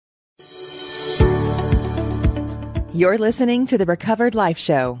You're listening to the Recovered Life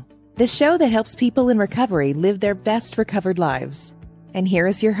Show, the show that helps people in recovery live their best recovered lives. And here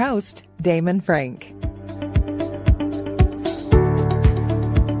is your host, Damon Frank.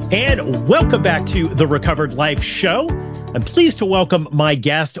 And welcome back to the Recovered Life Show. I'm pleased to welcome my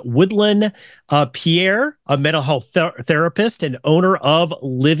guest, Widline Pierre, a mental health therapist and owner of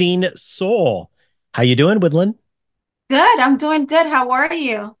Living Soul. How you doing, Widline? Good. I'm doing good. How are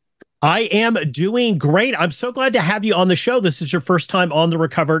you? I am doing great. I'm so glad to have you on the show. This is your first time on the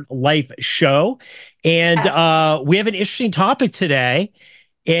Recovered Life Show. And Yes. we have an interesting topic today.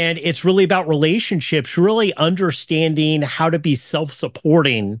 And it's really about relationships, really understanding how to be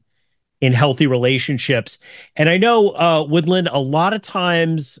self-supporting in healthy relationships. And I know, Woodland, a lot of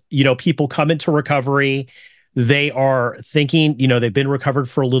times, people come into recovery. They are thinking, they've been recovered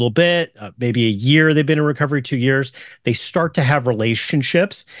for a little bit, maybe a year, they've been in recovery, 2 years. They start to have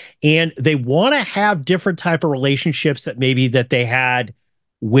relationships and they want to have different type of relationships that they had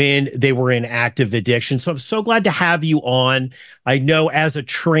when they were in active addiction. So I'm so glad to have you on. I know as a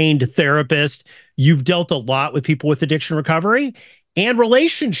trained therapist, you've dealt a lot with people with addiction recovery and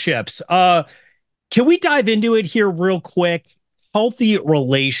relationships. Can we dive into it here real quick? Healthy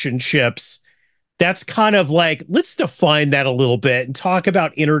relationships. That's kind of like, let's define that a little bit and talk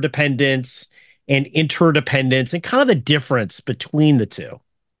about interdependence and interdependence and kind of the difference between the two.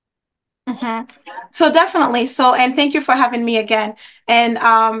 hmm So definitely. And thank you for having me again. And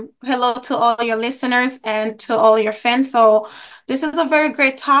hello to all your listeners and to all your fans. So this is a very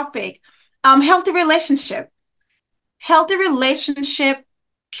great topic. Healthy relationship. Healthy relationship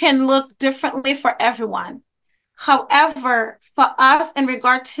can look differently for everyone. However, for us in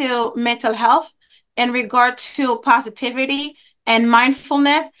regard to mental health, in regard to positivity and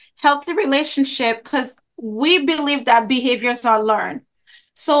mindfulness, healthy relationship, because we believe that behaviors are learned.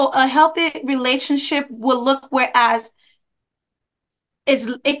 So a healthy relationship will look whereas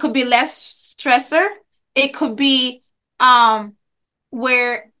it could be less stressor. It could be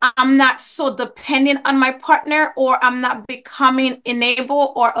where I'm not so dependent on my partner or I'm not becoming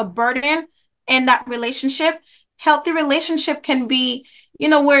enable or a burden in that relationship. Healthy relationship can be,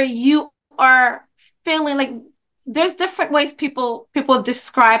 where you are feeling like there's different ways people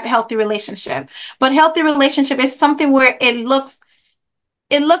describe healthy relationship, but healthy relationship is something where it looks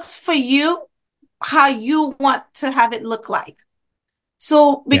for you how you want to have it look like.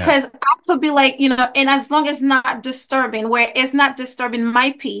 So, Yeah. because I could be like, and as long as not disturbing, where it's not disturbing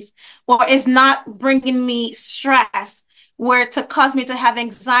my peace or it's not bringing me stress, where to cause me to have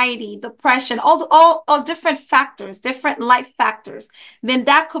anxiety, depression, all different factors, different life factors, then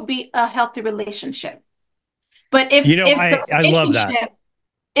that could be a healthy relationship. But I love that.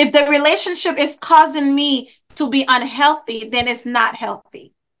 if the relationship is causing me to be unhealthy, then it's not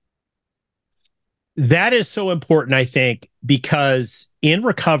healthy. That is so important, I think, because in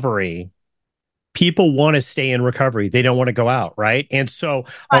recovery, people want to stay in recovery. They don't want to go out, right? And so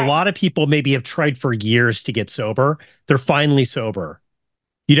a Right. lot of people maybe have tried for years to get sober. They're finally sober.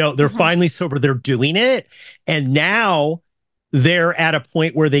 They're Mhm. finally sober. They're doing it. And now they're at a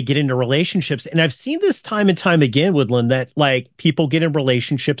point where they get into relationships. And I've seen this time and time again, Woodland, that like people get in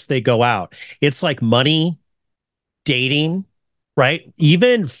relationships, they go out. It's like money, dating, right?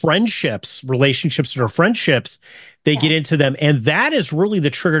 Even friendships, relationships that are friendships, they get Yes. into them. And that is really the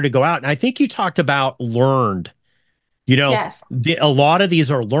trigger to go out. And I think you talked about learned, you know, Yes. a lot of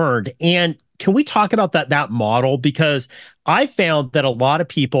these are learned. And can we talk about that model? Because I found that a lot of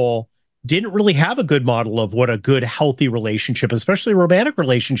people didn't really have a good model of what a good, healthy relationship, especially a romantic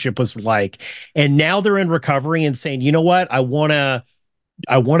relationship, was like. And now they're in recovery and saying, you know what, I want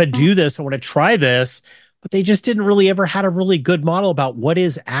to do this. I want to try this. But they just didn't really ever had a really good model about what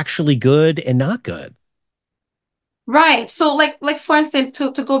is actually good and not good. Right. So like for instance,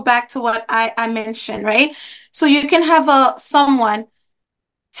 to go back to what I mentioned, right? So you can have someone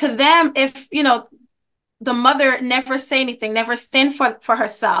to them, if the mother never say anything, never stand for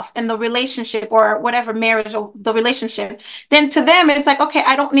herself in the relationship or whatever marriage or the relationship, then to them it's like, okay,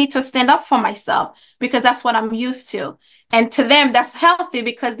 I don't need to stand up for myself because that's what I'm used to. And to them, that's healthy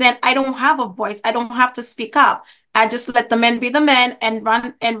because then I don't have a voice. I don't have to speak up. I just let the men be the men and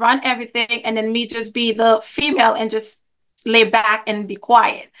run everything, and then me just be the female and just lay back and be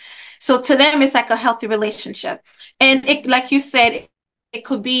quiet. So to them, it's like a healthy relationship. And it, like you said, it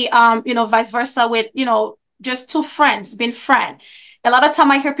could be, vice versa with, just two friends being friend. A lot of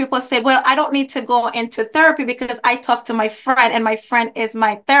time I hear people say, well, I don't need to go into therapy because I talk to my friend and my friend is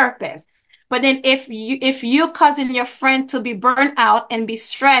my therapist. But then if you causing your friend to be burnt out and be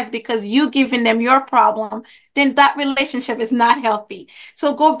stressed because you giving them your problem, then that relationship is not healthy.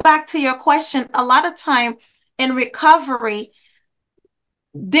 So go back to your question. A lot of time in recovery,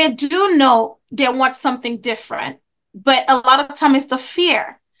 they do know they want something different, but a lot of time it's the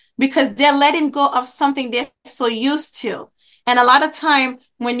fear because they're letting go of something they're so used to. And a lot of time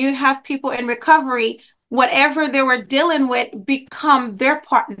when you have people in recovery, whatever they were dealing with become their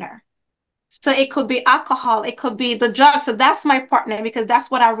partner. So it could be alcohol, it could be the drug. So that's my partner because that's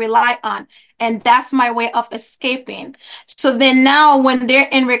what I rely on. And that's my way of escaping. So then now when they're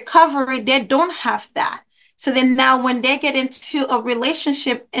in recovery, they don't have that. So then now when they get into a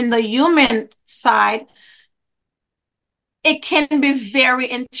relationship in the human side, it can be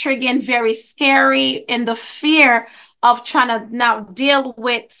very intriguing, very scary, and the fear of trying to now deal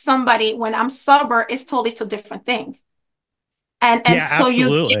with somebody when I'm sober is totally two different things. And Yeah, so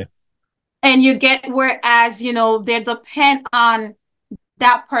absolutely. you get whereas they depend on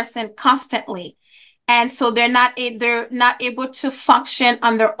that person constantly, and so they're not able to function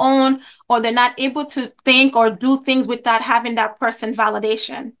on their own, or they're not able to think or do things without having that person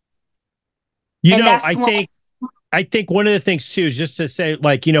validation. You And know, that's when I think one of the things too is just to say,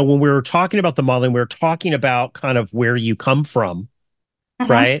 like, when we were talking about the modeling, we were talking about kind of where you come from, Mhm,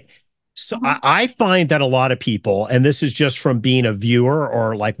 right? So mhm, I find that a lot of people, and this is just from being a viewer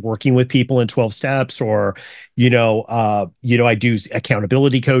or like working with people in 12 steps, or, I do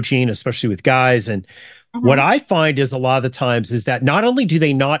accountability coaching, especially with guys. And what mhm. I find is a lot of the times is that not only do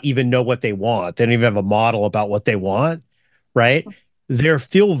they not even know what they want, they don't even have a model about what they want, right? They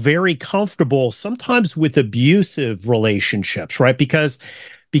feel very comfortable sometimes with abusive relationships, right? Because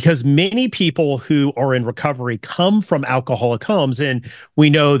many people who are in recovery come from alcoholic homes, and we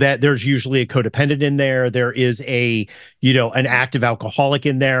know that there's usually a codependent in there. There is an active alcoholic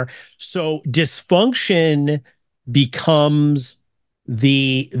in there. So dysfunction becomes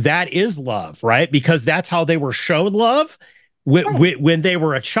that is love, right? Because that's how they were shown love Right. when they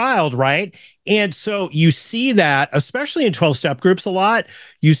were a child, right? And so you see that, especially in 12 step groups, a lot,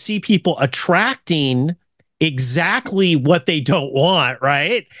 you see people attracting exactly what they don't want,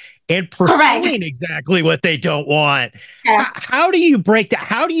 right? And Correct. pursuing exactly what they don't want. Yes. How do you break that?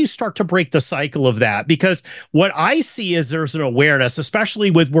 How do you start to break the cycle of that? Because what I see is there's an awareness,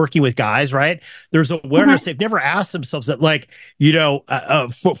 especially with working with guys, right? There's awareness. Mhm. They've never asked themselves that, like,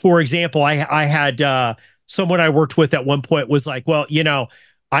 for example, I had someone I worked with at one point was like, well,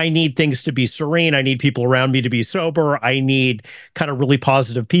 I need things to be serene. I need people around me to be sober. I need kind of really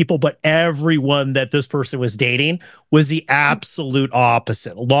positive people. But everyone that this person was dating was the absolute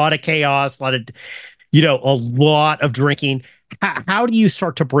opposite. A lot of chaos, a lot of drinking. How do you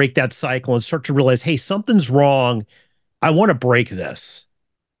start to break that cycle and start to realize, hey, something's wrong? I want to break this.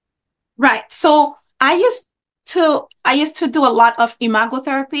 Right. So I used to do a lot of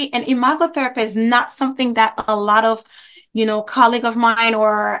imagotherapy, and imagotherapy is not something that a lot of, colleague of mine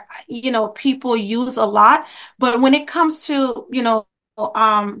or people use a lot. But when it comes to,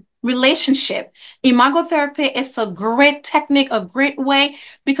 relationship, imagotherapy is a great technique, a great way,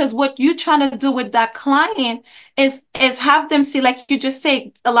 because what you're trying to do with that client is have them see, like you just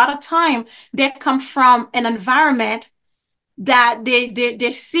say, a lot of time they come from an environment that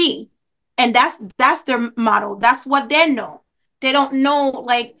they see, and that's their model, that's what they know. They don't know,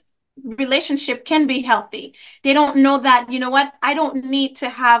 like, relationship can be healthy. They don't know that, what, I don't need to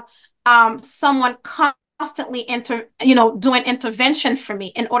have someone constantly doing intervention for me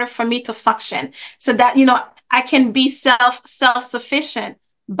in order for me to function, so that I can be self-sufficient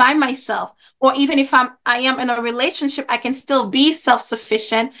by myself. Or even if I am in a relationship, I can still be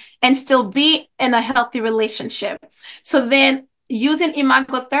self-sufficient and still be in a healthy relationship. So then using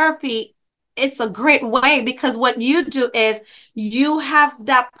imagotherapy, it's a great way, because what you do is you have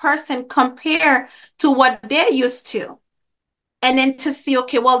that person compare to what they're used to. And then to see,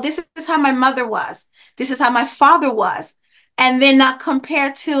 okay, well, this is how my mother was. This is how my father was. And then not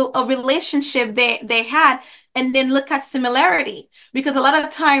compare to a relationship they had, and then look at similarity. Because a lot of the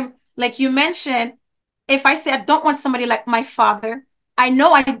time, like you mentioned, if I say I don't want somebody like my father, I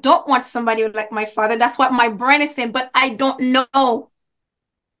know I don't want somebody like my father. That's what my brain is saying, but I don't know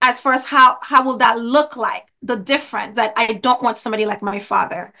as far as how will that look like, the difference, that I don't want somebody like my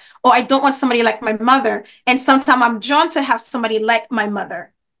father, or I don't want somebody like my mother. And sometimes I'm drawn to have somebody like my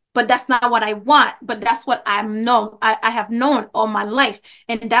mother, but that's not what I want, but that's what I have known all my life,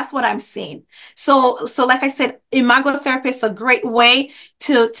 and that's what I'm seeing. So like I said, imagotherapy is a great way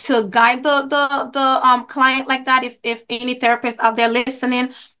to guide the client like that, if any therapist out there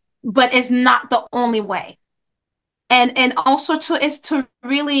listening, but it's not the only way. And also too is to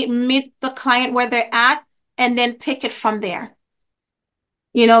really meet the client where they're at, and then take it from there.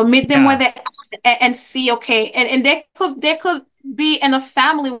 Meet them where Yeah. they're at, and see, okay, and they could be in a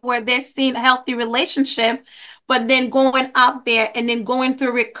family where they're seeing a healthy relationship, but then going out there and then going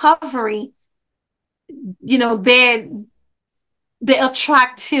through recovery, you know, they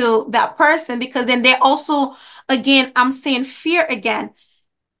attract to that person because then they also, again, I'm saying fear again.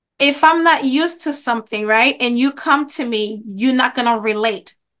 If I'm not used to something, right, and you come to me, you're not going to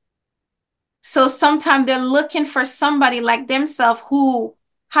relate. So sometimes they're looking for somebody like themselves who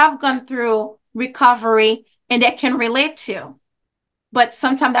have gone through recovery and they can relate to. But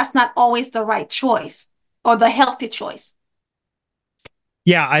sometimes that's not always the right choice or the healthy choice.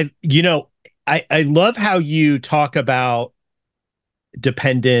 Yeah, I love how you talk about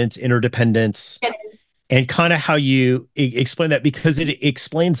dependence, interdependence, and kind of how you explain that because it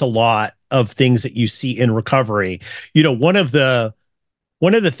explains a lot of things that you see in recovery. One of the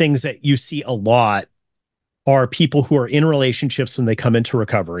things that you see a lot are people who are in relationships when they come into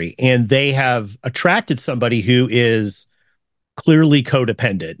recovery and they have attracted somebody who is clearly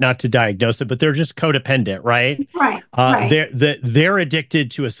codependent, not to diagnose it, but they're just codependent, right? Right, right. They're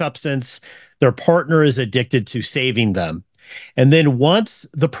addicted to a substance. Their partner is addicted to saving them. And then once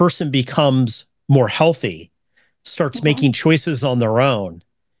the person becomes more healthy, starts Mm-hmm. making choices on their own,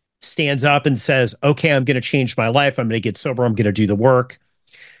 stands up and says, okay, I'm going to change my life. I'm going to get sober. I'm going to do the work.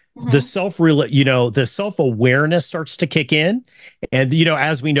 The Mm-hmm. the self-awareness starts to kick in. And,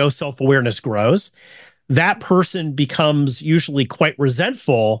 as we know, self-awareness grows. That person becomes usually quite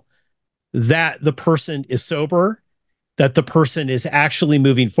resentful that the person is sober, that the person is actually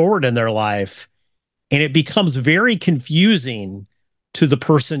moving forward in their life. And it becomes very confusing to the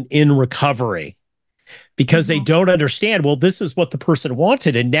person in recovery because they Mm-hmm. don't understand, well, this is what the person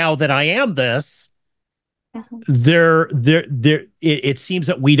wanted. And now that I am this, Mm-hmm. it seems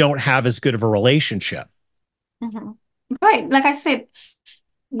that we don't have as good of a relationship. Mm-hmm. Right. Like I said,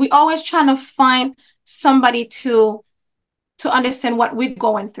 we always trying to find somebody to understand what we're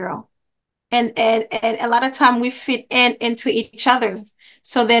going through. And a lot of time we fit into each other.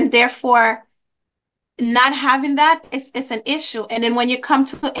 So then therefore not having that is it's an issue. And then when you come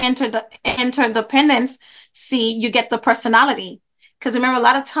to interdependence, see, you get the personality. Because remember, a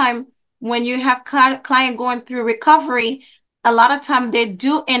lot of time when you have client going through recovery, a lot of time they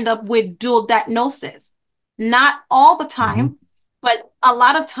do end up with dual diagnosis. Not all the Mhm. time, but a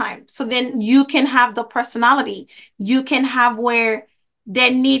lot of time. So then you can have the personality. You can have where they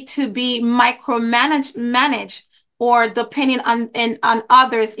need to be managed or depending on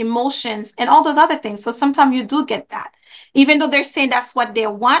others' emotions and all those other things. So sometimes you do get that, even though they're saying that's what they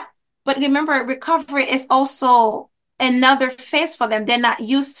want. But remember, recovery is also another phase for them they're not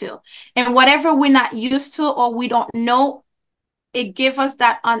used to. And whatever we're not used to or we don't know, it gives us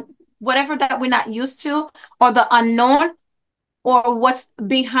that on whatever that we're not used to or the unknown or what's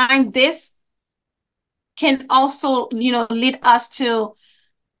behind this can also, lead us to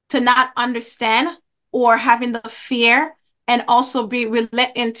not understand or having the fear and also be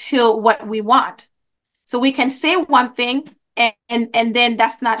relenting to what we want. So we can say one thing and then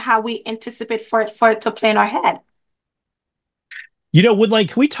that's not how we anticipate for it to play in our head. Would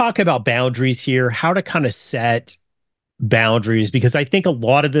can we talk about boundaries here? How to kind of set boundaries? Because I think a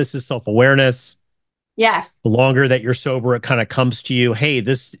lot of this is self-awareness. Yes. The longer that you're sober, it kind of comes to you, hey,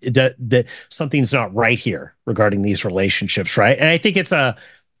 that something's not right here regarding these relationships, right? And I think it's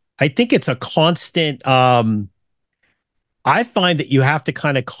a constant. I find that you have to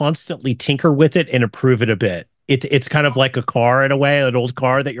kind of constantly tinker with it and improve it a bit. It's kind of like a car in a way, an old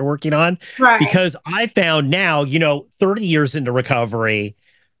car that you're working on. Right. Because I found now, 30 years into recovery,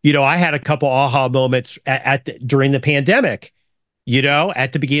 I had a couple aha moments during the pandemic,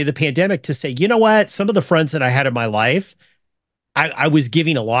 at the beginning of the pandemic to say, you know what, some of the friends that I had in my life, I was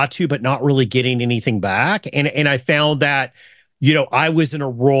giving a lot to, but not really getting anything back. And I found that, I was in a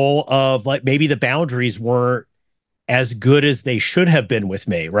role of like maybe the boundaries weren't as good as they should have been with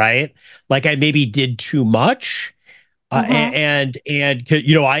me, right? Like I maybe did too much. Mm-hmm. And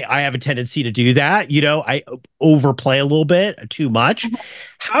I have a tendency to do that. I overplay a little bit too much.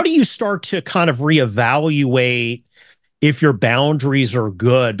 How do you start to kind of reevaluate if your boundaries are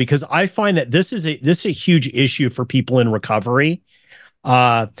good? Because I find that this is a huge issue for people in recovery.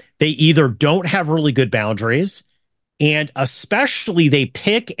 They either don't have really good boundaries, and especially they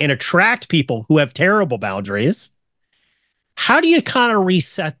pick and attract people who have terrible boundaries. How do you kind of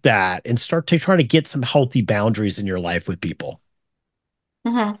reset that and start to try to get some healthy boundaries in your life with people?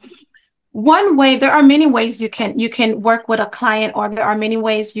 Mm-hmm. One way, there are many ways you can work with a client, or there are many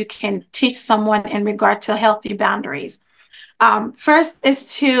ways you can teach someone in regard to healthy boundaries. First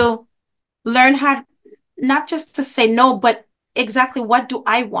is to learn how not just to say no, but exactly what do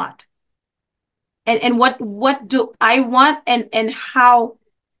I want? and what do I want, and how,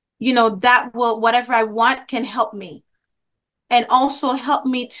 that will, whatever I want can help me, and also help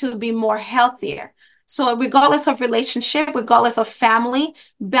me to be more healthier. So regardless of relationship, regardless of family,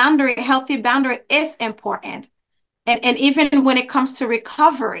 healthy boundary is important. And even when it comes to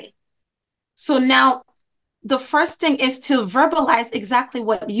recovery. So now the first thing is to verbalize exactly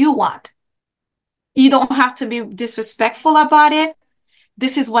what you want. You don't have to be disrespectful about it.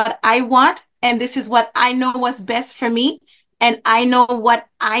 This is what I want, and this is what I know what's best for me, and I know what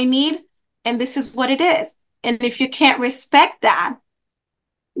I need, and this is what it is. And if you can't respect that,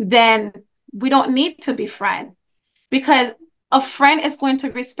 then we don't need to be friends, because a friend is going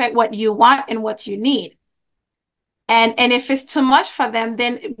to respect what you want and what you need. And if it's too much for them,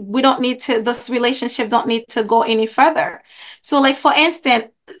 then this relationship don't need to go any further. So like, for instance,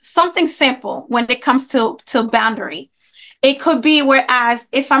 something simple when it comes to boundary, it could be, whereas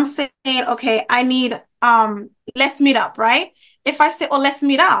if I'm saying, okay, I need, let's meet up, right? If I say, oh, let's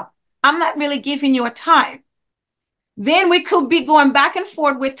meet up, I'm not really giving you a time. Then we could be going back and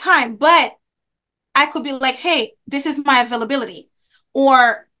forth with time, but I could be like, hey, this is my availability,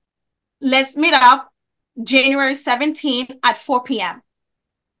 or let's meet up January 17th at 4 p.m.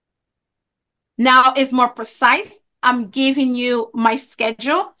 Now it's more precise. I'm giving you my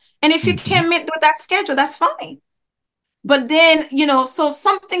schedule. And if you can't meet with that schedule, that's fine. But then, so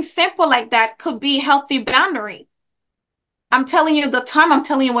something simple like that could be healthy boundary. I'm telling you the time, I'm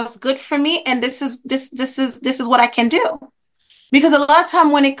telling you what's good for me, and this is what I can do. Because a lot of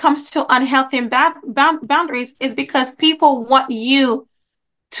time when it comes to unhealthy boundaries is because people want you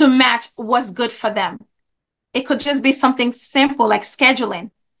to match what's good for them. It could just be something simple like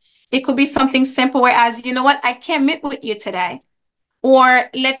scheduling. It could be something simple, whereas, you know what, I can't meet with you today. Or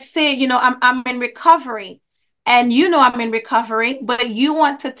let's say, I'm in recovery, and I'm in recovery, but you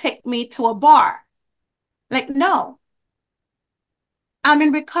want to take me to a bar. Like, no, I'm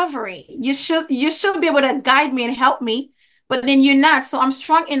in recovery. You should be able to guide me and help me, but then you're not. So I'm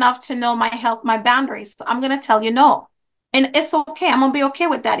strong enough to know my health, my boundaries. So I'm going to tell you no. And it's okay. I'm going to be okay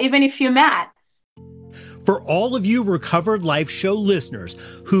with that, even if you're mad. For all of you Recovered Life Show listeners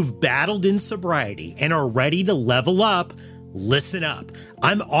who've battled in sobriety and are ready to level up, listen up.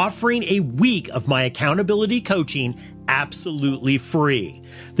 I'm offering a week of my accountability coaching absolutely free.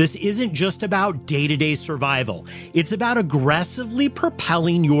 This isn't just about day-to-day survival. It's about aggressively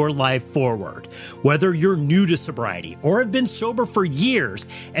propelling your life forward. Whether you're new to sobriety or have been sober for years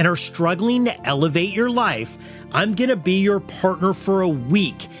and are struggling to elevate your life, I'm going to be your partner for a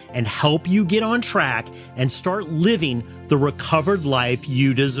week and help you get on track and start living the recovered life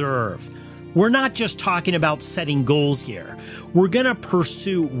you deserve. We're not just talking about setting goals here. We're going to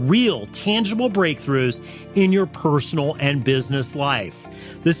pursue real, tangible breakthroughs in your personal and business life.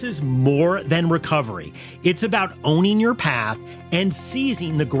 This is more than recovery. It's about owning your path and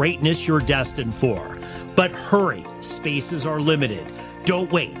seizing the greatness you're destined for. But hurry, spaces are limited.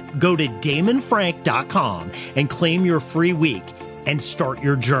 Don't wait. Go to DamonFrank.com and claim your free week and start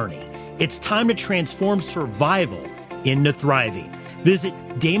your journey. It's time to transform survival into thriving. Visit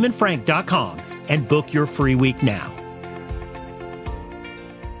DamonFrank.com and book your free week now.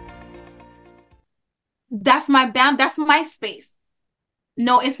 That's my space.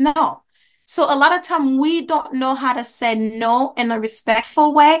 No, it's no. So a lot of time we don't know how to say no in a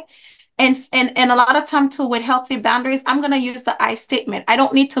respectful way. And a lot of time too, with healthy boundaries, I'm going to use the I statement. I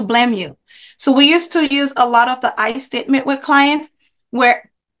don't need to blame you. So we used to use a lot of the I statement with clients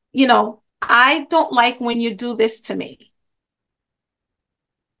where, I don't like when you do this to me.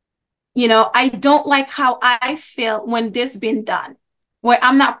 I don't like how I feel when this been done, where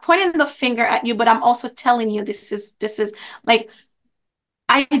I'm not pointing the finger at you, but I'm also telling you this is like,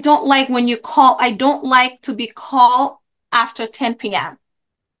 I don't like when you call. I don't like to be called after 10 p.m.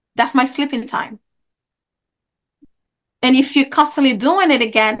 That's my sleeping time. And if you're constantly doing it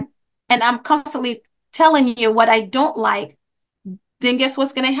again, and I'm constantly telling you what I don't like, then guess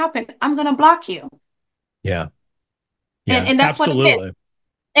what's going to happen? I'm going to block you. Yeah. And that's absolutely. what it is.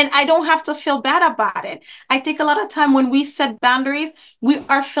 And I don't have to feel bad about it. I think a lot of time when we set boundaries, we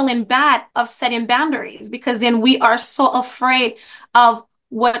are feeling bad of setting boundaries, because then we are so afraid of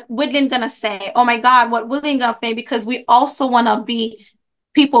what Widline gonna say. Oh my God, what Widline gonna say? Because we also want to be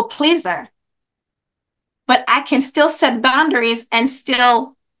people pleaser. But I can still set boundaries and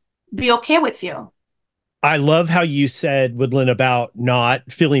still be okay with you. I love how you said, Widline, about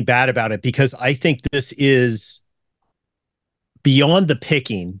not feeling bad about it, because I think this is beyond the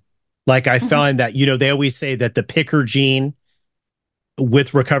picking. Like, I find that, they always say that the picker gene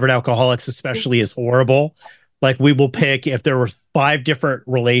with recovered alcoholics especially is horrible. Like we will pick if there were five different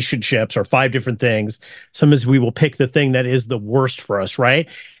relationships or five different things, sometimes we will pick the thing that is the worst for us, right?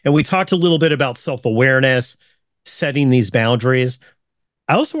 And we talked a little bit about self-awareness, setting these boundaries.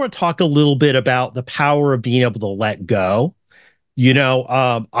 I also want to talk a little bit about the power of being able to let go.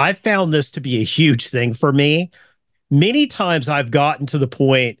 I found this to be a huge thing for me. Many times I've gotten to the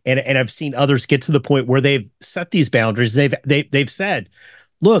point, and I've seen others get to the point where they've set these boundaries. They've said,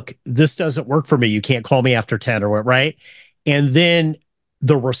 look, this doesn't work for me. You can't call me after 10 or what, right? And then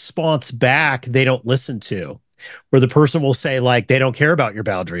the response back, they don't listen to, where the person will say, like, they don't care about your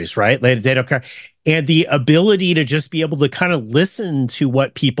boundaries, right? They don't care. And the ability to just be able to kind of listen to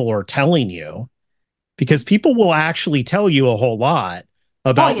what people are telling you, because people will actually tell you a whole lot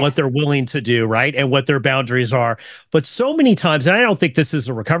about what they're willing to do, right? And what their boundaries are. But so many times, and I don't think this is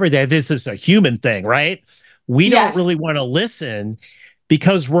a recovery thing, this is a human thing, right? We don't really want to listen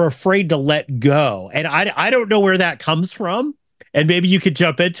because we're afraid to let go. And I don't know where that comes from. And maybe you could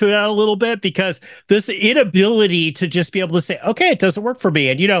jump into that a little bit, because this inability to just be able to say, okay, it doesn't work for me.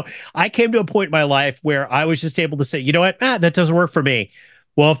 And, I came to a point in my life where I was just able to say, you know what, that doesn't work for me.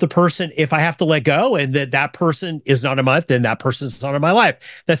 Well, if I have to let go and that person is not in my life, then that person's not in my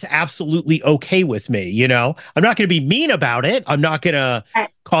life. That's absolutely okay with me. I'm not going to be mean about it. I'm not going to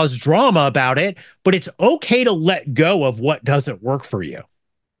cause drama about it, but it's okay to let go of what doesn't work for you.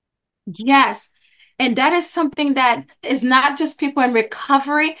 Yes. And that is something that is not just people in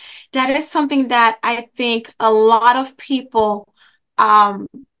recovery. That is something that I think a lot of people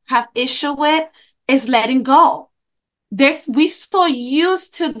have issue with, is letting go. We so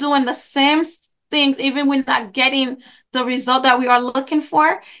used to doing the same things, even when not getting the result that we are looking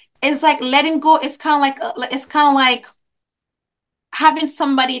for. It's like letting go. It's kind of like having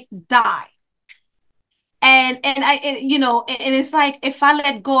somebody die. And it's like, if I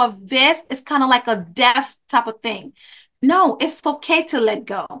let go of this, it's kind of like a death type of thing. No, it's okay to let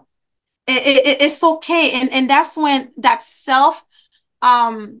go. It's okay. And that's when that self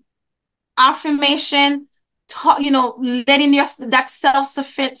affirmation, letting that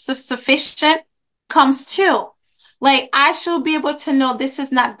self-sufficient comes too. Like, I should be able to know this is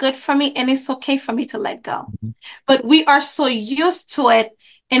not good for me, and it's okay for me to let go. But we are so used to it,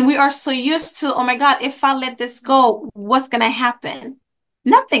 and we are so used to, oh my God, if I let this go, what's going to happen?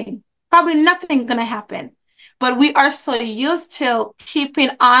 Nothing. Probably nothing going to happen. But we are so used to keeping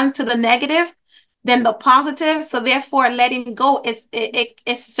on to the negative than the positive. So therefore, letting go is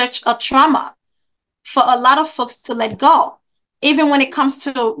such a trauma for a lot of folks to let go. Even when it comes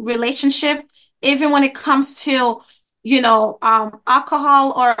to relationship, even when it comes to,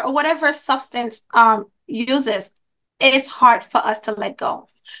 alcohol or whatever substance uses, it's hard for us to let go.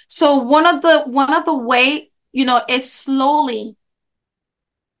 So one of the way, is slowly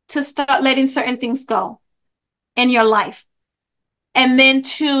to start letting certain things go in your life. And then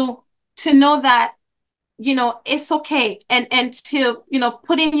to know that, it's okay. And to,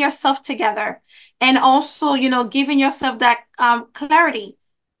 putting yourself together, and also, giving yourself that clarity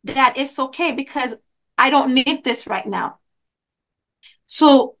that it's okay, because I don't need this right now.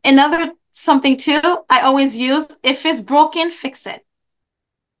 So another something too, I always use, if it's broken, fix it.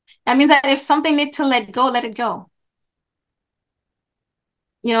 That means that if something needs to let go, let it go.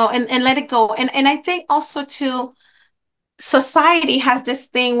 And let it go. And I think also too, society has this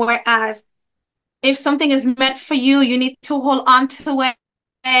thing, whereas if something is meant for you, you need to hold on to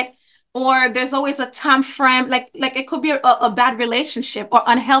it. Or there's always a time frame, like it could be a bad relationship or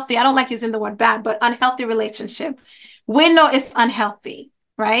unhealthy. I don't like using the word bad, but unhealthy relationship. We know it's unhealthy,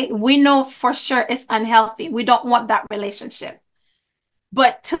 right? We know for sure it's unhealthy. We don't want that relationship.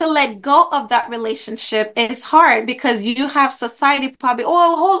 But to let go of that relationship is hard, because you have society probably,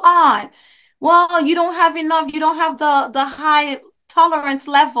 oh, hold on. Well, you don't have enough. You don't have the high tolerance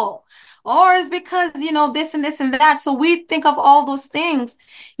level. Or it's because, this and this and that. So we think of all those things,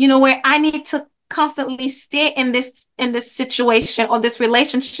 where I need to constantly stay in this situation or this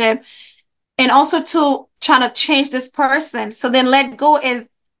relationship, and also to try to change this person. So then let go is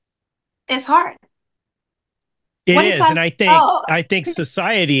hard. It is. And I think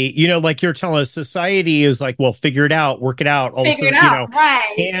society, like you're telling us, society is like, well, figure it out, work it out. Also, figure it out,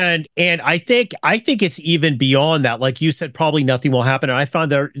 right. And I think it's even beyond that. Like you said, probably nothing will happen. And I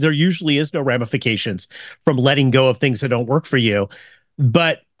found there usually is no ramifications from letting go of things that don't work for you.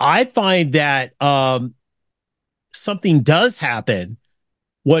 But I find that something does happen.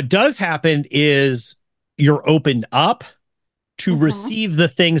 What does happen is you're opened up to receive the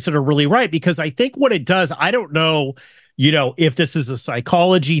things that are really right. Because I think what it does, I don't know, if this is a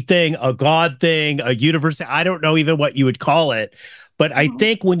psychology thing, a God thing, a universe, I don't know even what you would call it. But I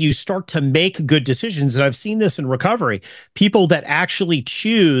think when you start to make good decisions, and I've seen this in recovery, people that actually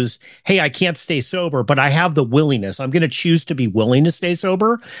choose, hey, I can't stay sober, but I have the willingness. I'm going to choose to be willing to stay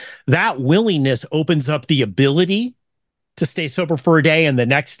sober. That willingness opens up the ability to stay sober for a day and the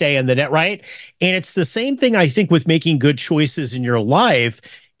next day and the net, right? And it's the same thing, I think, with making good choices in your life,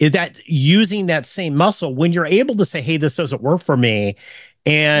 is that using that same muscle, when you're able to say, hey, this doesn't work for me,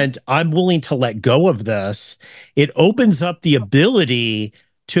 and I'm willing to let go of this, it opens up the ability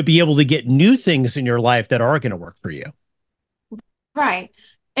to be able to get new things in your life that are going to work for you. Right.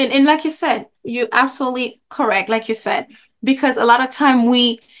 And like you said, you're absolutely correct, like you said, because a lot of time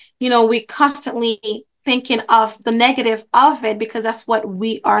we constantly thinking of the negative of it because that's what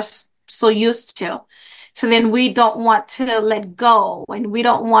we are so used to. So then we don't want to let go and we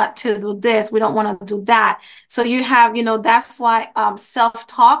don't want to do this. We don't want to do that. So you have, that's why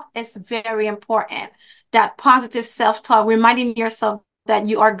self-talk is very important. That positive self-talk, reminding yourself that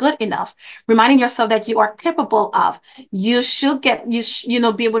you are good enough, reminding yourself that you are capable of, you should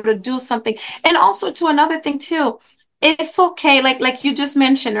be able to do something. And also to another thing too, it's okay. Like you just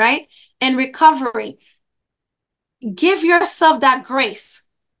mentioned, right? In recovery, give yourself that grace.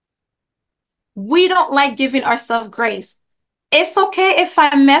 We don't like giving ourselves grace. It's okay if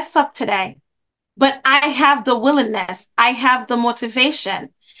I mess up today, but I have the willingness, I have the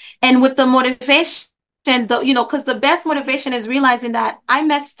motivation. And with the motivation, because the best motivation is realizing that I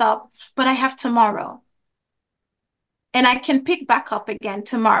messed up, but I have tomorrow. And I can pick back up again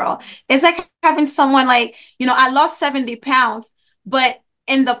tomorrow. It's like having someone like, I lost 70 pounds, but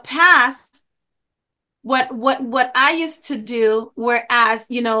in the past, what I used to do, whereas,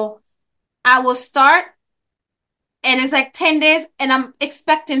 I will start and it's like 10 days and I'm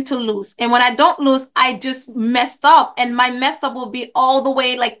expecting to lose. And when I don't lose, I just messed up. And my mess up will be all the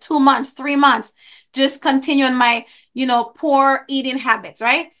way like 2 months, 3 months, just continuing my, poor eating habits,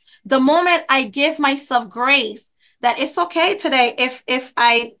 right? The moment I give myself grace that it's okay today if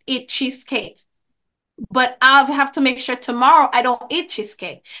I eat cheesecake, but I'll have to make sure tomorrow I don't eat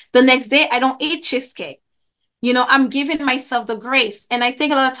cheesecake. The next day I don't eat cheesecake. I'm giving myself the grace. And I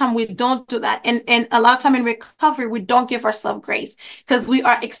think a lot of time we don't do that. And a lot of time in recovery, we don't give ourselves grace because we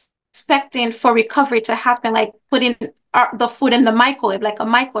are expecting for recovery to happen, like putting the food in the microwave, like a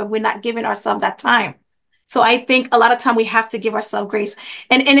microwave. We're not giving ourselves that time. So I think a lot of time we have to give ourselves grace.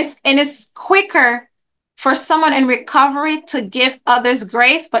 And it's quicker for someone in recovery to give others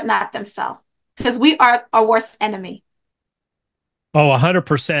grace, but not themselves, because we are our worst enemy. Oh,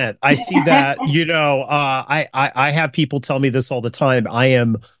 100%. I see that, I have people tell me this all the time. I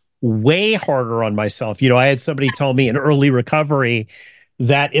am way harder on myself. I had somebody tell me in early recovery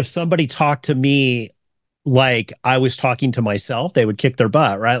that if somebody talked to me like I was talking to myself, they would kick their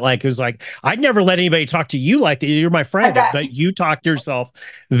butt, right? Like, it was like, I'd never let anybody talk to you like that. You're my friend, but you talk to yourself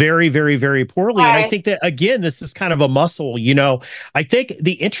very, very, very poorly. Right. And I think that, again, this is kind of a muscle, I think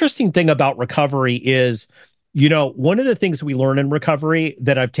the interesting thing about recovery is, one of the things we learn in recovery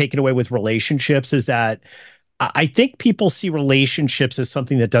that I've taken away with relationships is that I think people see relationships as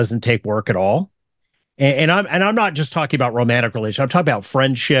something that doesn't take work at all. And I'm not just talking about romantic relationships. I'm talking about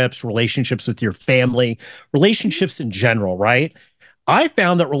friendships, relationships with your family, relationships in general, right? I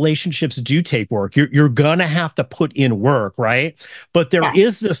found that relationships do take work. You're gonna have to put in work, right? But there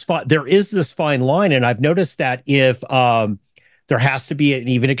is this fine line, and I've noticed that if there has to be an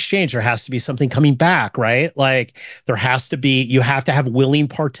even exchange. There has to be something coming back, right? Like you have to have willing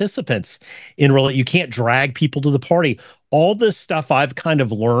participants you can't drag people to the party. All this stuff I've kind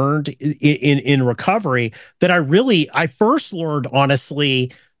of learned in recovery that I first learned,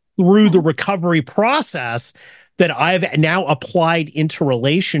 honestly, through the recovery process that I've now applied into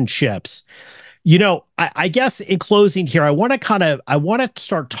relationships. I guess in closing here, I want to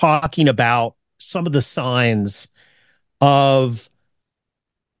start talking about some of the signs of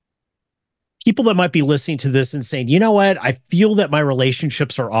people that might be listening to this and saying, you know what, I feel that my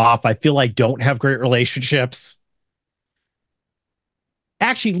relationships are off. I feel I don't have great relationships.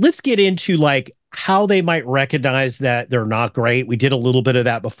 Actually, let's get into like how they might recognize that they're not great. We did a little bit of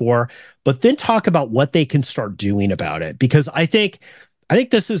that before, but then talk about what they can start doing about it. Because I think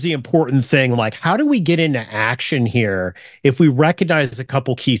this is the important thing. Like, how do we get into action here if we recognize a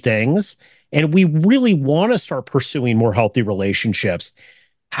couple key things and we really want to start pursuing more healthy relationships?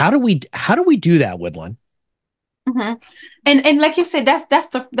 How do we do that, Widline? Mm-hmm. And like you said,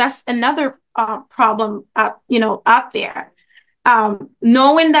 that's another problem out there.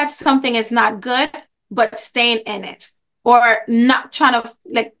 Knowing that something is not good, but staying in it. or not trying to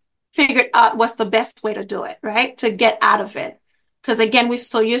like figure out what's the best way to do it, right? To get out of it. Because again, we're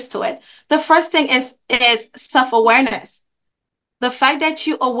so used to it. The first thing is self-awareness. The fact that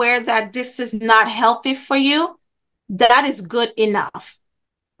you're aware that this is not healthy for you, that is good enough,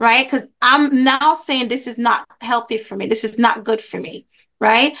 right? Because I'm now saying this is not healthy for me. This is not good for me,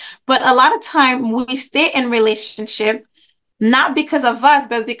 right? But a lot of time we stay in relationship not because of us,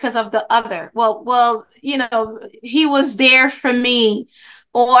 but because of the other. Well, he was there for me,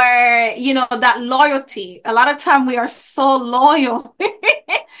 or that loyalty. A lot of time we are so loyal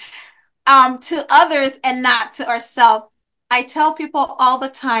to others and not to ourselves. I tell people all the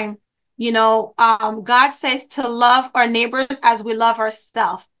time, God says to love our neighbors as we love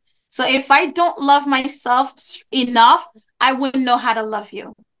ourselves. So if I don't love myself enough, I wouldn't know how to love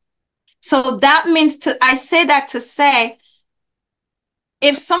you. So that means I say that to say,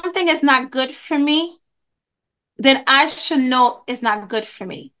 if something is not good for me, then I should know it's not good for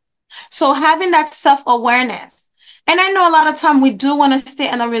me. So having that self-awareness. And I know a lot of time we do want to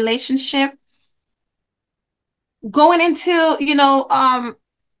stay in a relationship. Going into,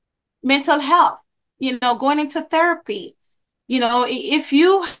 mental health, going into therapy, if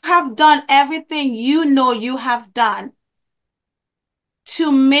you have done everything you have done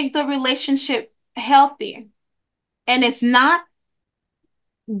to make the relationship healthy and it's not,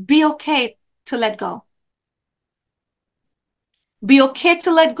 be okay to let go. Be okay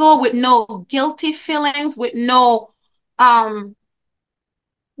to let go with no guilty feelings, with no, I'm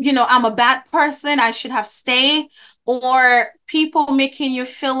a bad person, I should have stayed, or people making you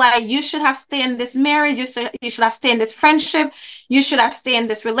feel like you should have stayed in this marriage, you should have stayed in this friendship, you should have stayed in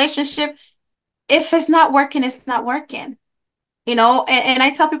this relationship. If it's not working, it's not working. And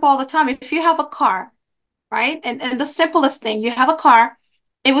I tell people all the time, if you have a car, right? And the simplest thing, you have a car,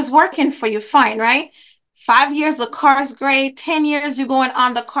 it was working for you, fine, right? 5 years, the car is great. 10 years, you're going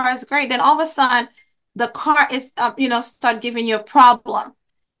on, the car is great. Then all of a sudden, the car is, start giving you a problem.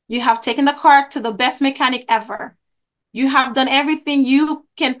 You have taken the car to the best mechanic ever. You have done everything you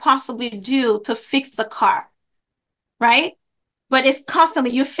can possibly do to fix the car, right? But it's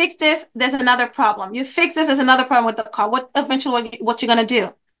constantly, you fix this, there's another problem. You fix this, there's another problem with the car. What you're going to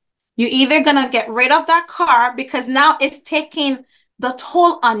do? You're either going to get rid of that car because now it's taking the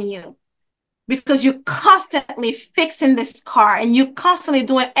toll on you because you're constantly fixing this car and you're constantly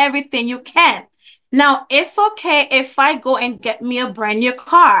doing everything you can. Now, it's okay if I go and get me a brand new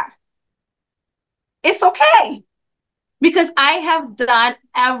car. It's okay because I have done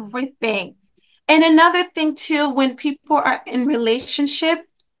everything. And another thing too, when people are in relationship,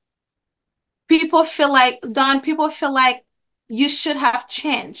 people feel like you should have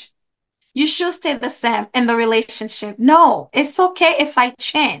changed. You should stay the same in the relationship. No, it's okay if I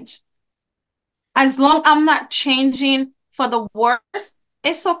change. As long I'm not changing for the worse,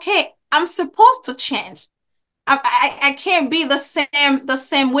 it's okay. I'm supposed to change. I can't be the same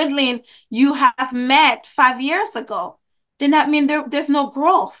Widline you have met 5 years ago. Then that means there's no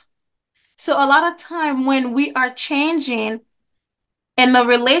growth. So a lot of time when we are changing in the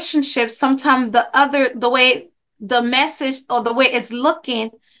relationship, sometimes the way the message or the way it's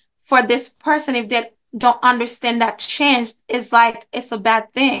looking for this person, if they don't understand that change, is like it's a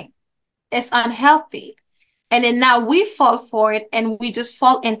bad thing. It's unhealthy. And then now we fall for it and we just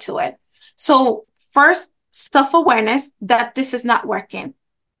fall into it. So first, self-awareness that this is not working.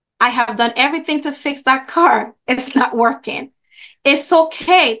 I have done everything to fix that car. It's not working. It's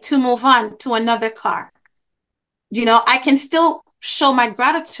okay to move on to another car. I can still show my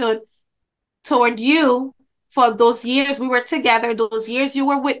gratitude toward you for those years we were together, those years you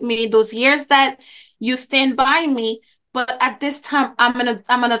were with me, those years that you stand by me. But at this time, I'm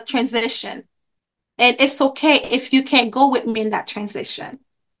gonna transition. And it's okay if you can't go with me in that transition.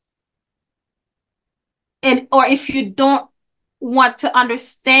 Or if you don't want to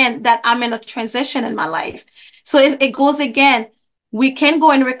understand that I'm in a transition in my life. So it goes again. We can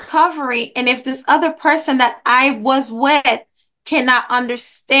go in recovery. And if this other person that I was with cannot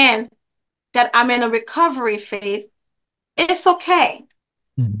understand that I'm in a recovery phase, it's okay.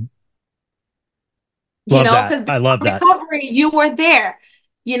 Mm-hmm. Because I love that. Recovery, you were there.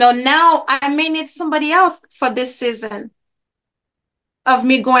 Now I may need somebody else for this season of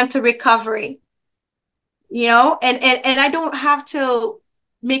me going to recovery. And I don't have to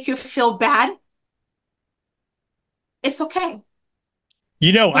make you feel bad. It's okay.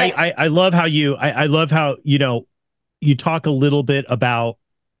 I love how you talk a little bit about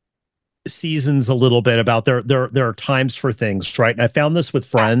seasons, a little bit about there are times for things, right? And I found this with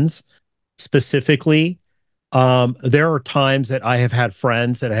friends specifically. There are times that I have had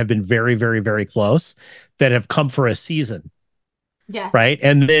friends that have been very, very, very close that have come for a season. Yes. Right.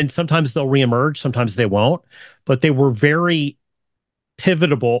 And then sometimes they'll reemerge, sometimes they won't, but they were very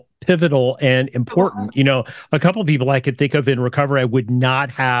pivotal and important. You know, a couple of people I could think of in recovery, I would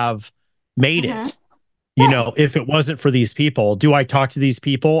not have made it, you know, if it wasn't for these people. Do I talk to these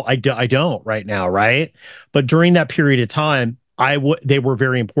people? I don't right now. Right. But during that period of time, they were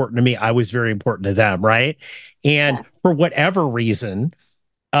very important to me. I was very important to them. Right. And for whatever reason,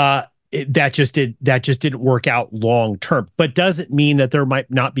 that just didn't work out long term, but doesn't mean that there might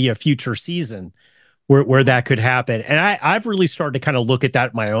not be a future season where that could happen. And I've really started to kind of look at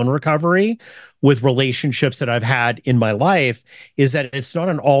that in my own recovery with relationships that I've had in my life, is that it's not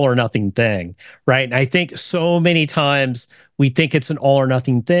an all or nothing thing, right? And I think so many times we think it's an all or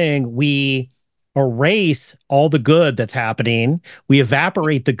nothing thing. We erase all the good that's happening. We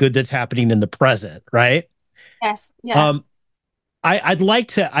evaporate the good that's happening in the present, right? Yes. Yes. I'd like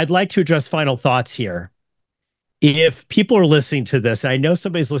to address final thoughts here. If people are listening to this, I know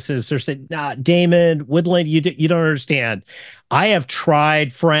somebody's listening to this, they're saying, nah, Damon, Widline, you don't understand. I have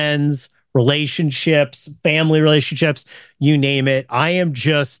tried friends, relationships, family relationships, you name it. I am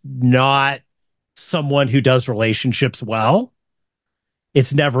just not someone who does relationships well.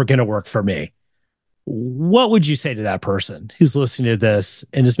 It's never going to work for me. What would you say to that person who's listening to this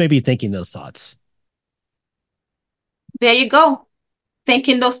and is maybe thinking those thoughts? There you go.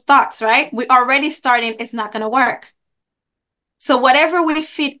 Thinking those thoughts, right? We already starting, it's not going to work. So whatever we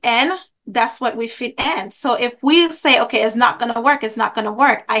fit in, that's what we fit in. So if we say, okay, it's not going to work, it's not going to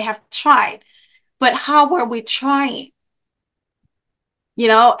work. I have tried, but how were we trying? You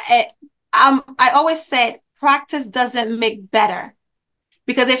know, I always said practice doesn't make better,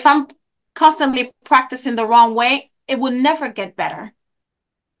 because if I'm constantly practicing the wrong way, it will never get better.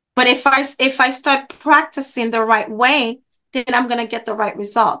 But if I start practicing the right way, then I'm going to get the right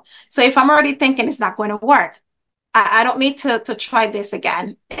result. So if I'm already thinking it's not going to work, I don't need to try this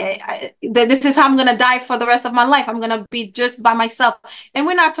again. This is how I'm going to die for the rest of my life. I'm going to be just by myself. And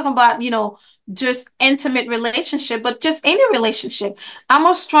we're not talking about, just intimate relationship, but just any relationship. I'm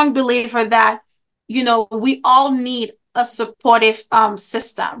a strong believer that, we all need a supportive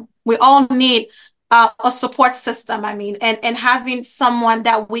system. We all need a support system, and having someone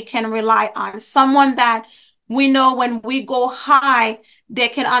that we can rely on, someone that we know when we go high, they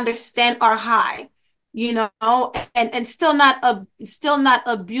can understand our high, and still not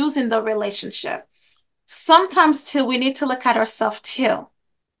abusing the relationship. Sometimes too, we need to look at ourselves too.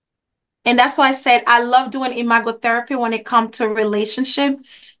 And that's why I said I love doing imagotherapy when it comes to relationship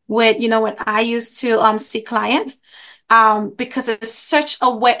with, when I used to see clients, because it's such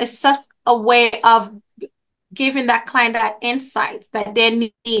a way of giving that client that insight that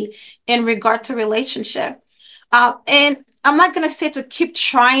they need in regard to relationship. And I'm not going to say to keep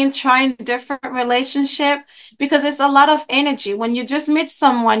trying different relationship, because it's a lot of energy. When you just meet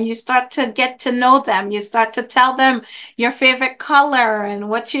someone, you start to get to know them. You start to tell them your favorite color and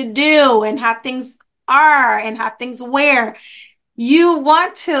what you do and how things are and how things were. You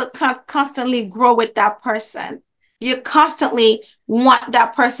want to constantly grow with that person. You constantly want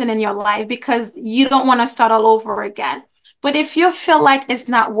that person in your life because you don't want to start all over again. But if you feel like it's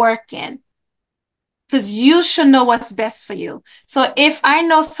not working, because you should know what's best for you. So if I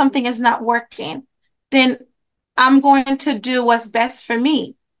know something is not working, then I'm going to do what's best for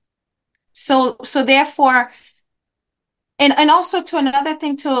me. So therefore, and also to another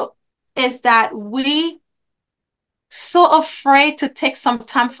thing too, is that we so afraid to take some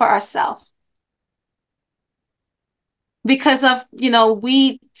time for ourselves because of,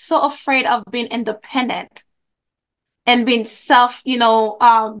 we so afraid of being independent and being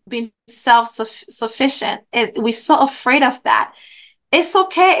being self-sufficient. We're so afraid of that. It's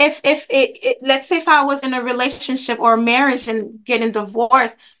okay if let's say if I was in a relationship or a marriage and getting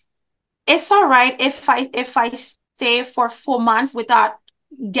divorced, it's all right if I stay for 4 months without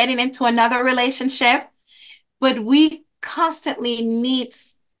getting into another relationship. But we constantly need,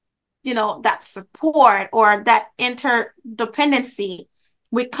 that support or that interdependency.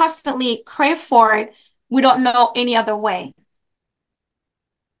 We constantly crave for it. We don't know any other way.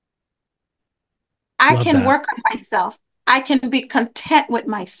 I Love can that. work on myself. I can be content with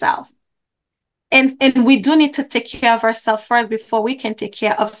myself. And we do need to take care of ourselves first before we can take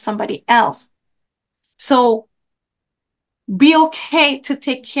care of somebody else. So be okay to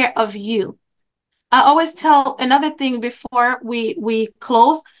take care of you. I always tell another thing before we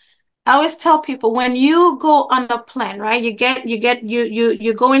close. I always tell people when you go on a plane, right? You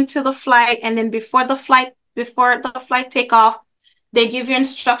go into the flight, and then before the flight take off, they give you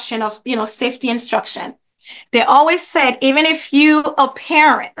instruction of, safety instruction. They always said, even if you a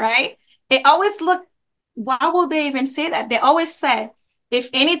parent, right? They always look why would they even say that? They always said, if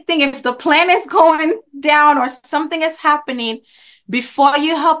anything, if the plan is going down or something is happening, before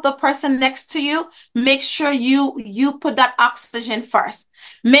you help the person next to you, make sure you put that oxygen first.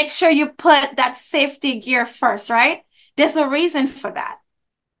 Make sure you put that safety gear first, right? There's a reason for that.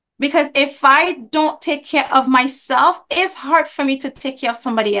 Because if I don't take care of myself, it's hard for me to take care of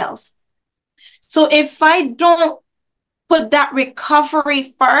somebody else. So if I don't put that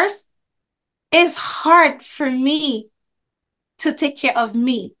recovery first, it's hard for me to take care of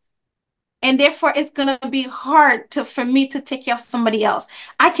me. And therefore, it's going to be hard for me to take care of somebody else.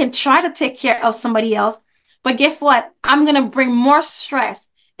 I can try to take care of somebody else, but guess what? I'm going to bring more stress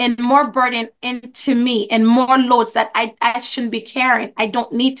and more burden into me and more loads that I shouldn't be carrying. I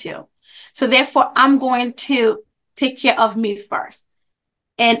don't need to. So therefore, I'm going to take care of me first.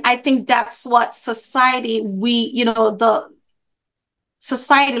 And I think that's what society, the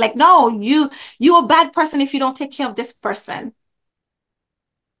society, like, no, you're a bad person if you don't take care of this person.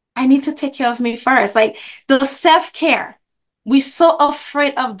 I need to take care of me first. Like the self-care. We're so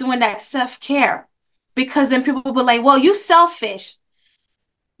afraid of doing that self-care because then people will be like, well, you selfish.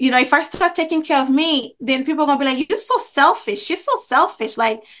 If I start taking care of me, then people are going to be like, you're so selfish. She's so selfish.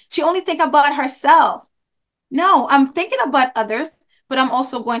 Like she only think about herself. No, I'm thinking about others, but I'm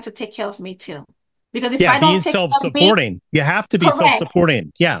also going to take care of me too. Because if I don't take care of me, you have to be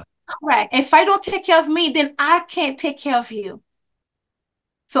self-supporting. Yeah. Correct. If I don't take care of me, then I can't take care of you.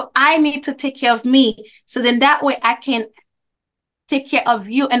 So I need to take care of me. So then that way I can take care of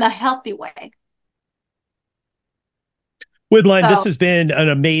you in a healthy way. Widline, this has been an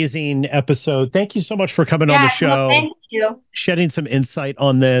amazing episode. Thank you so much for coming on the show. No, thank you. Shedding some insight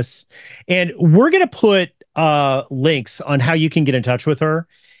on this. And we're going to put links on how you can get in touch with her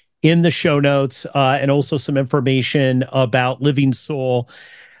in the show notes and also some information about Living Soul.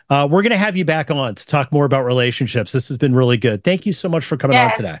 We're going to have you back on to talk more about relationships. This has been really good. Thank you so much for coming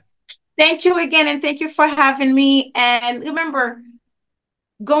on today. Thank you again. And thank you for having me. And remember,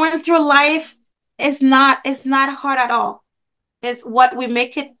 going through life is not hard at all. It's what we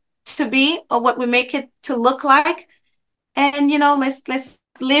make it to be or what we make it to look like. And, let's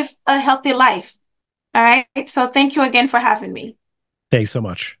live a healthy life. All right. So thank you again for having me. Thanks so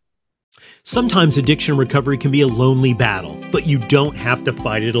much. Sometimes addiction recovery can be a lonely battle, but you don't have to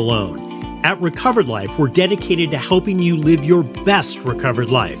fight it alone. At Recovered Life, we're dedicated to helping you live your best recovered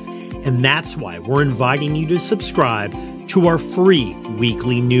life. And that's why we're inviting you to subscribe to our free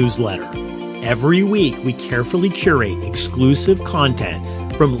weekly newsletter. Every week, we carefully curate exclusive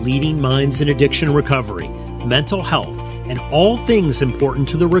content from leading minds in addiction recovery, mental health, and all things important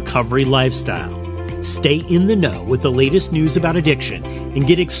to the recovery lifestyle. Stay in the know with the latest news about addiction and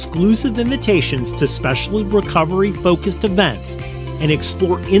get exclusive invitations to special recovery-focused events and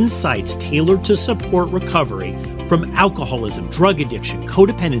explore insights tailored to support recovery from alcoholism, drug addiction,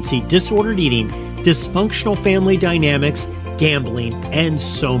 codependency, disordered eating, dysfunctional family dynamics, gambling, and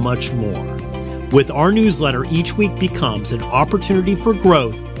so much more. With our newsletter, each week becomes an opportunity for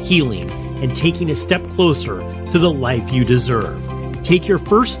growth, healing, and taking a step closer to the life you deserve. Take your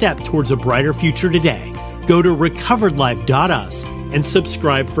first step towards a brighter future today. Go to recoveredlife.us and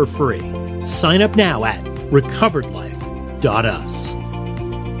subscribe for free. Sign up now at recoveredlife.us.